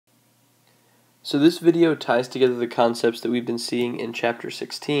So this video ties together the concepts that we've been seeing in Chapter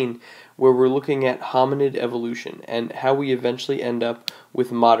 16, where we're looking at hominid evolution and how we eventually end up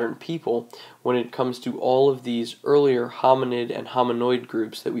with modern people when it comes to all of these earlier hominid and hominoid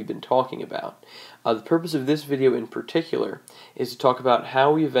groups that we've been talking about. The purpose of this video in particular is to talk about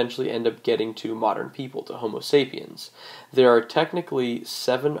how we eventually end up getting to modern people, to Homo sapiens. There are technically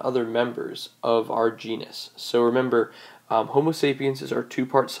 7 other members of our genus. So remember, Homo sapiens is our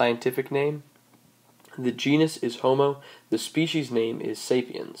two-part scientific name. The genus is Homo, the species name is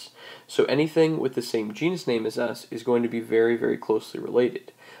Sapiens. So anything with the same genus name as us is going to be very, very closely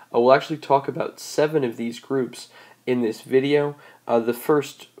related. We'll actually talk about 7 of these groups in this video. The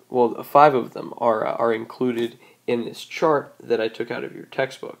first, 5 of them are included in this chart that I took out of your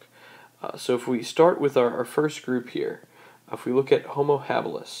textbook. So if we start with our first group here, if we look at Homo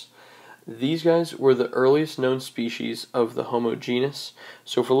habilis, these guys were the earliest known species of the Homo genus.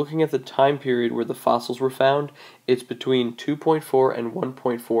 So if we're looking at the time period where the fossils were found, it's between 2.4 and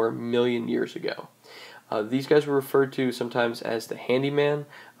 1.4 million years ago. These guys were referred to sometimes as the handyman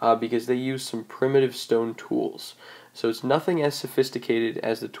because they used some primitive stone tools. So it's nothing as sophisticated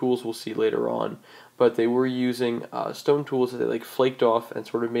as the tools we'll see later on, but they were using stone tools that they flaked off and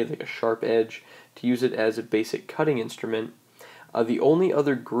sort of made like a sharp edge to use it as a basic cutting instrument. The only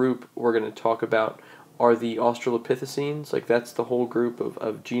other group we're going to talk about are the Australopithecines. That's the whole group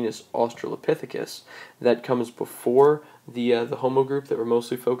of genus Australopithecus that comes before the Homo group that we're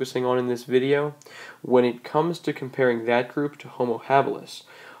mostly focusing on in this video. When it comes to comparing that group to Homo habilis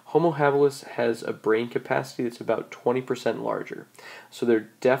has a brain capacity that's about 20% larger. So they're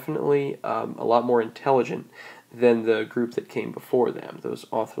definitely a lot more intelligent than the group that came before them, those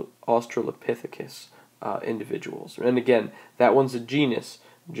Australopithecus individuals. And again, that one's a genus,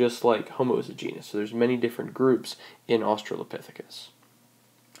 just like Homo is a genus. So there's many different groups in Australopithecus.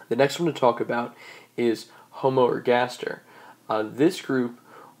 The next one to talk about is Homo ergaster. This group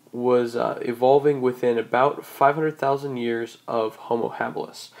was evolving within about 500,000 years of Homo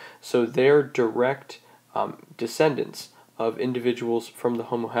habilis. So they're direct descendants of individuals from the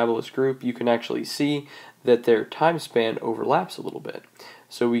Homo habilis group. You can actually see that their time span overlaps a little bit.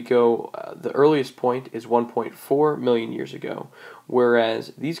 So we go, the earliest point is 1.4 million years ago,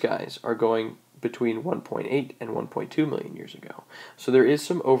 whereas these guys are going between 1.8 and 1.2 million years ago. So there is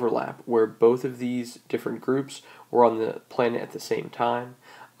some overlap where both of these different groups were on the planet at the same time.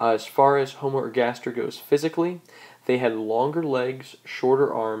 As far as Homo ergaster goes physically, they had longer legs,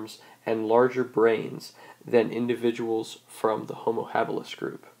 shorter arms, and larger brains than individuals from the Homo habilis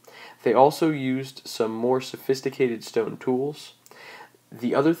group. They also used some more sophisticated stone tools.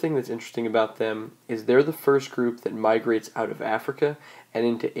 The other thing that's interesting about them is they're the first group that migrates out of Africa and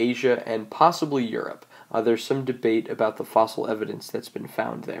into Asia and possibly Europe. There's some debate about the fossil evidence that's been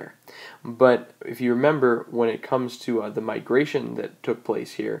found there. But if you remember, when it comes to the migration that took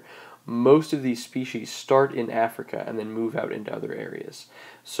place here, most of these species start in Africa and then move out into other areas.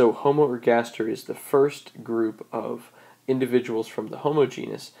 So Homo ergaster is the first group of individuals from the Homo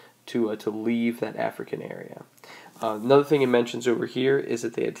genus to leave that African area. Another thing it mentions over here is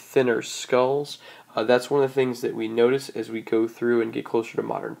that they had thinner skulls. That's one of the things that we notice as we go through and get closer to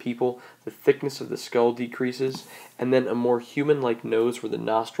modern people. The thickness of the skull decreases, and then a more human-like nose where the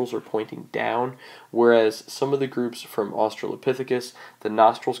nostrils are pointing down, whereas some of the groups from Australopithecus, the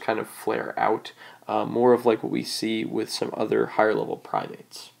nostrils kind of flare out, more of like what we see with some other higher-level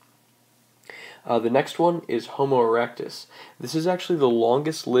primates. The next one is Homo erectus. This is actually the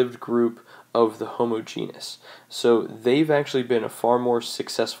longest-lived group of the Homo genus. So they've actually been a far more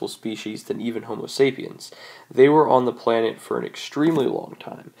successful species than even Homo sapiens. They were on the planet for an extremely long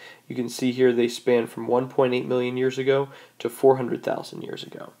time. You can see here they span from 1.8 million years ago to 400,000 years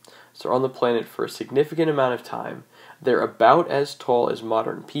ago. So they're on the planet for a significant amount of time. They're about as tall as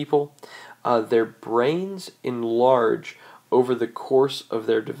modern people. Their brains enlarge over the course of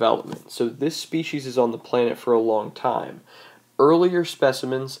their development. So this species is on the planet for a long time. Earlier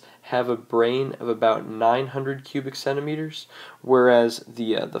specimens have a brain of about 900 cubic centimeters, whereas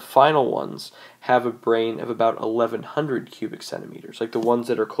the final ones have a brain of about 1100 cubic centimeters, like the ones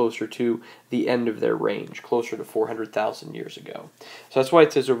that are closer to the end of their range, closer to 400,000 years ago. So that's why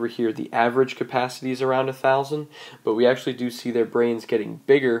it says over here the average capacity is around 1,000, but we actually do see their brains getting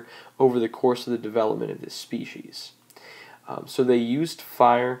bigger over the course of the development of this species. So they used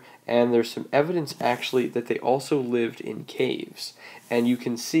fire, and there's some evidence actually that they also lived in caves. And you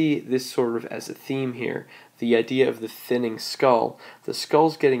can see this sort of as a theme here, the idea of the thinning skull. The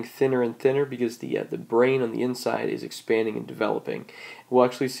skull's getting thinner and thinner because the brain on the inside is expanding and developing. We'll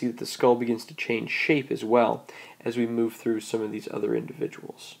actually see that the skull begins to change shape as well as we move through some of these other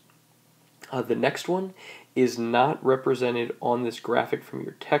individuals. The next one is not represented on this graphic from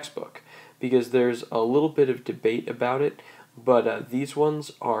your textbook because there's a little bit of debate about it, but these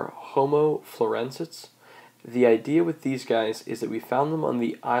ones are Homo florensis. The idea with these guys is that we found them on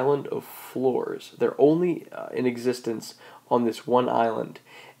the island of Flores. They're only in existence on this one island,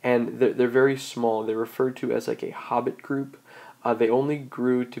 and they're very small. They're referred to as like a hobbit group. They only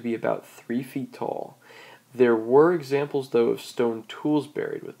grew to be about 3 feet tall. There were examples, though, of stone tools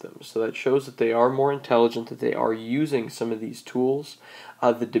buried with them, so that shows that they are more intelligent, that they are using some of these tools.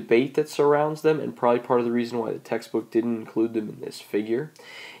 The debate that surrounds them, and probably part of the reason why the textbook didn't include them in this figure,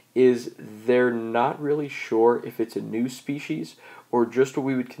 is they're not really sure if it's a new species or just what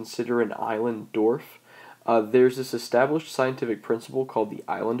we would consider an island dwarf. There's this established scientific principle called the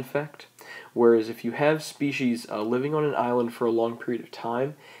island effect, whereas if you have species living on an island for a long period of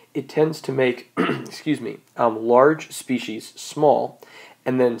time, it tends to make large species small,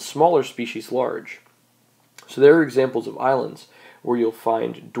 and then smaller species large. So there are examples of islands where you'll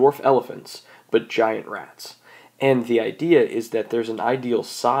find dwarf elephants, but giant rats. And the idea is that there's an ideal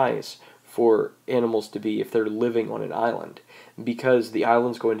size for animals to be if they're living on an island, because the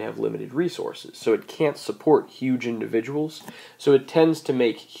island's going to have limited resources, so it can't support huge individuals, so it tends to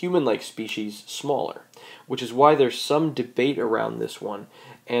make human-like species smaller, which is why there's some debate around this one,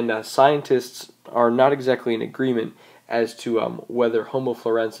 and scientists are not exactly in agreement as to whether Homo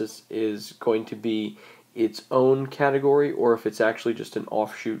florensis is going to be its own category or if it's actually just an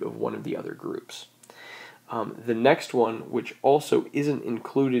offshoot of one of the other groups. The next one, which also isn't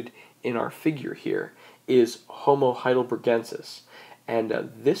included in our figure here, is Homo heidelbergensis.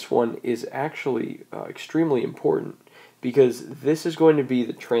 And this one is actually extremely important because this is going to be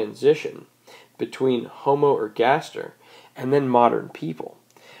the transition between Homo ergaster and then modern people.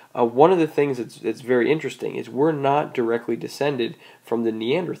 One of the things that's very interesting is we're not directly descended from the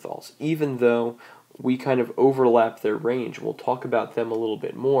Neanderthals, even though we kind of overlap their range. We'll talk about them a little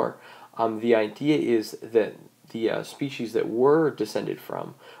bit more. The idea is that the species that we're descended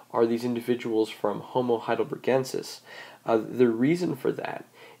from are these individuals from Homo heidelbergensis. The reason for that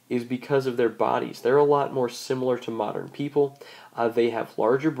is because of their bodies. They're a lot more similar to modern people. They have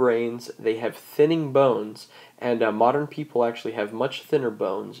larger brains, they have thinning bones, and modern people actually have much thinner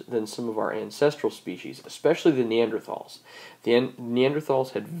bones than some of our ancestral species, especially the Neanderthals. The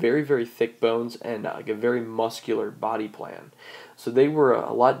Neanderthals had very, very thick bones and like a very muscular body plan. So they were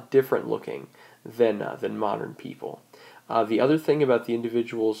a lot different looking than modern people. The other thing about the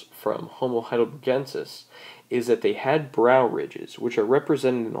individuals from Homo heidelbergensis is that they had brow ridges, which are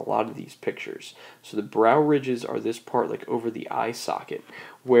represented in a lot of these pictures. So the brow ridges are this part like over the eye socket,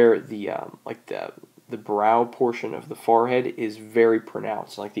 where the brow portion of the forehead is very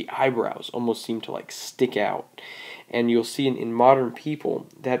pronounced. Like the eyebrows almost seem to like stick out. And you'll see in modern people,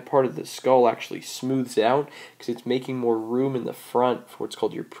 that part of the skull actually smooths out because it's making more room in the front for what's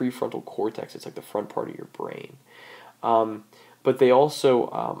called your prefrontal cortex. It's like the front part of your brain. But they also,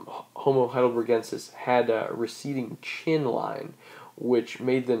 Homo heidelbergensis had a receding chin line, which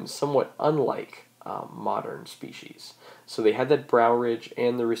made them somewhat unlike modern species. So they had that brow ridge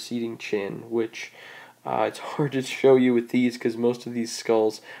and the receding chin, which it's hard to show you with these because most of these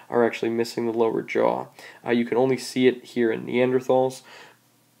skulls are actually missing the lower jaw. You can only see it here in Neanderthals,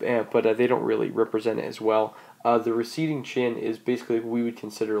 but they don't really represent it as well. The receding chin is basically what we would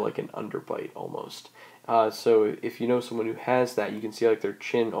consider like an underbite almost. So if you know someone who has that, you can see like their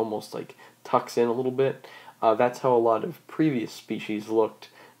chin almost like tucks in a little bit. That's how a lot of previous species looked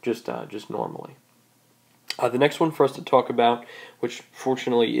just normally. The next one for us to talk about, which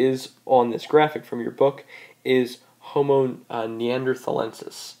fortunately is on this graphic from your book, is Homo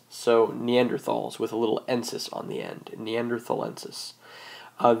neanderthalensis. So Neanderthals with a little ensis on the end, Neanderthalensis.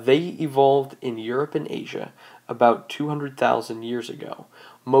 They evolved in Europe and Asia about 200,000 years ago.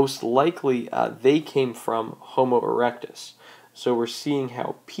 Most likely, they came from Homo erectus. So we're seeing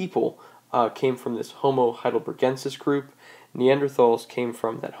how people came from this Homo heidelbergensis group. Neanderthals came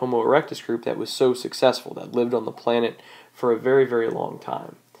from that Homo erectus group that was so successful, that lived on the planet for a very, very long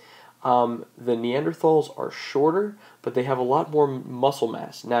time. The Neanderthals are shorter, but they have a lot more muscle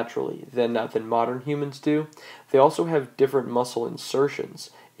mass naturally than modern humans do. They also have different muscle insertions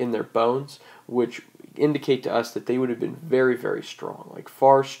in their bones, which indicate to us that they would have been very, very strong, like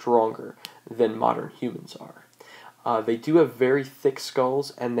far stronger than modern humans are. They do have very thick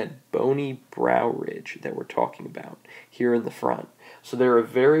skulls and that bony brow ridge that we're talking about here in the front. So they're a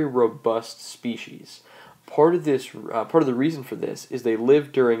very robust species. Part of the reason for this is they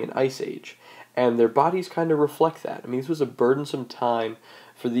lived during an ice age, and their bodies kind of reflect that. I mean, this was a burdensome time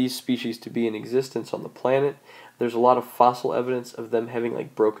for these species to be in existence on the planet. There's a lot of fossil evidence of them having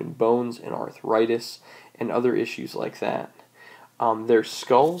like broken bones and arthritis and other issues like that. Their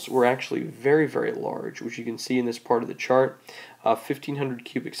skulls were actually very, very large, which you can see in this part of the chart, 1,500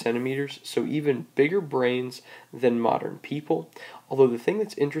 cubic centimeters, so even bigger brains than modern people. Although the thing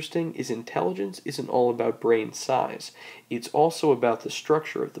that's interesting is intelligence isn't all about brain size. It's also about the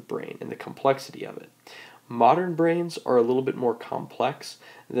structure of the brain and the complexity of it. Modern brains are a little bit more complex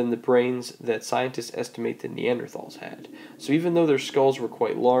than the brains that scientists estimate the Neanderthals had. So even though their skulls were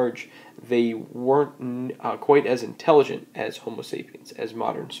quite large, they weren't quite as intelligent as Homo sapiens, as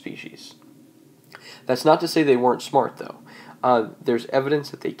modern species. That's not to say they weren't smart, though. There's evidence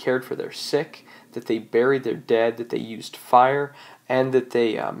that they cared for their sick, that they buried their dead, that they used fire, and that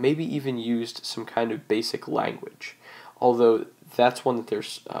they maybe even used some kind of basic language, although that's one that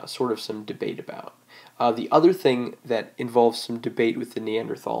there's sort of some debate about. The other thing that involves some debate with the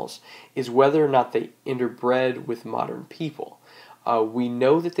Neanderthals is whether or not they interbred with modern people. We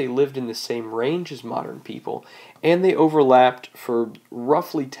know that they lived in the same range as modern people, and they overlapped for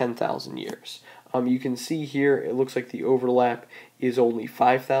roughly 10,000 years. You can see here, it looks like the overlap is only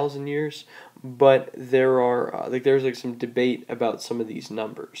 5,000 years, but there's some debate about some of these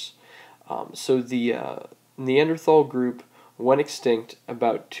numbers. So the Neanderthal group went extinct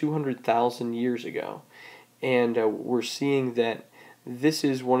about 200,000 years ago, and we're seeing that this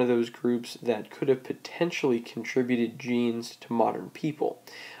is one of those groups that could have potentially contributed genes to modern people.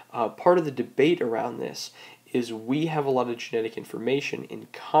 Part of the debate around this is we have a lot of genetic information in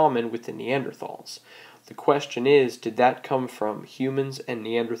common with the Neanderthals. The question is, did that come from humans and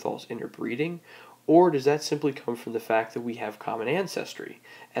Neanderthals interbreeding, or does that simply come from the fact that we have common ancestry,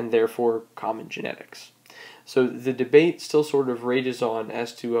 and therefore common genetics? So the debate still sort of rages on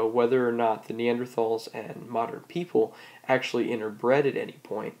as to whether or not the Neanderthals and modern people actually interbred at any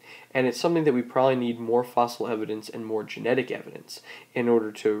point, and it's something that we probably need more fossil evidence and more genetic evidence in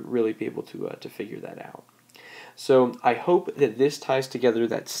order to really be able to figure that out. So I hope that this ties together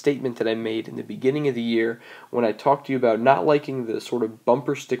that statement that I made in the beginning of the year when I talked to you about not liking the sort of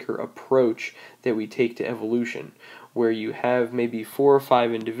bumper sticker approach that we take to evolution, where you have maybe 4 or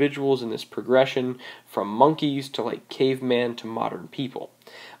 5 individuals in this progression from monkeys to like caveman to modern people.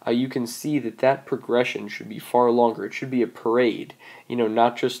 You can see that that progression should be far longer. It should be a parade,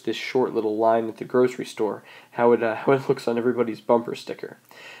 not just this short little line at the grocery store, how it looks on everybody's bumper sticker.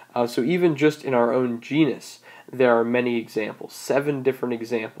 So even just in our own genus, there are many examples, 7 different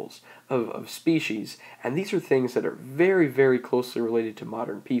examples of species, and these are things that are very, very closely related to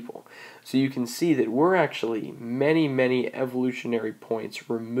modern people. So you can see that we're actually many, many evolutionary points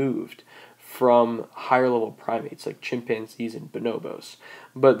removed from higher level primates like chimpanzees and bonobos.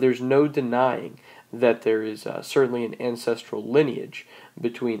 But there's no denying that there is certainly an ancestral lineage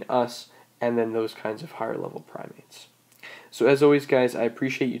between us and then those kinds of higher level primates. So as always, guys, I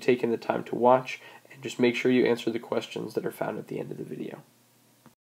appreciate you taking the time to watch, and just make sure you answer the questions that are found at the end of the video.